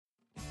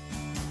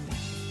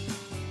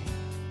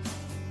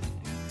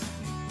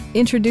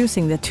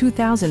Introducing the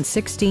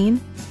 2016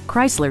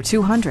 Chrysler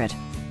 200.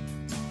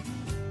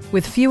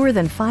 With fewer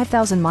than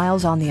 5,000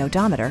 miles on the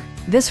odometer,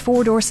 this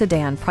four-door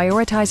sedan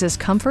prioritizes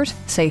comfort,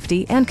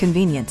 safety, and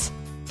convenience.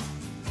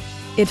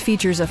 It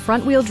features a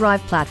front-wheel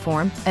drive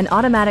platform, an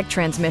automatic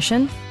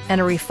transmission, and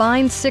a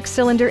refined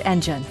six-cylinder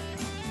engine.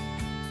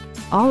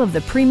 All of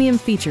the premium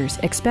features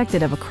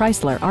expected of a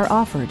Chrysler are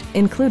offered,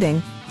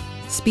 including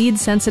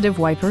speed-sensitive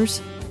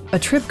wipers, a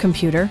trip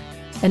computer,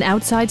 an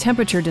outside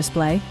temperature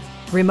display,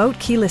 remote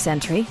keyless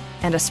entry,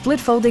 and a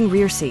split-folding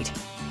rear seat.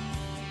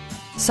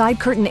 Side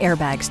curtain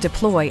airbags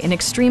deploy in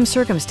extreme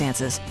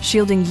circumstances,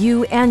 shielding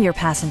you and your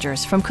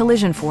passengers from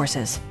collision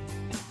forces.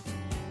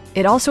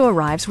 It also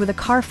arrives with a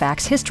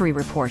Carfax history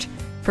report,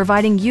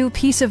 providing you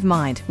peace of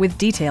mind with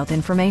detailed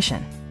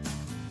information.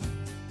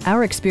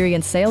 Our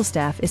experienced sales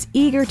staff is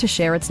eager to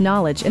share its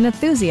knowledge and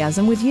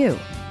enthusiasm with you.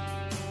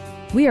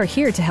 We are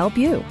here to help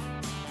you.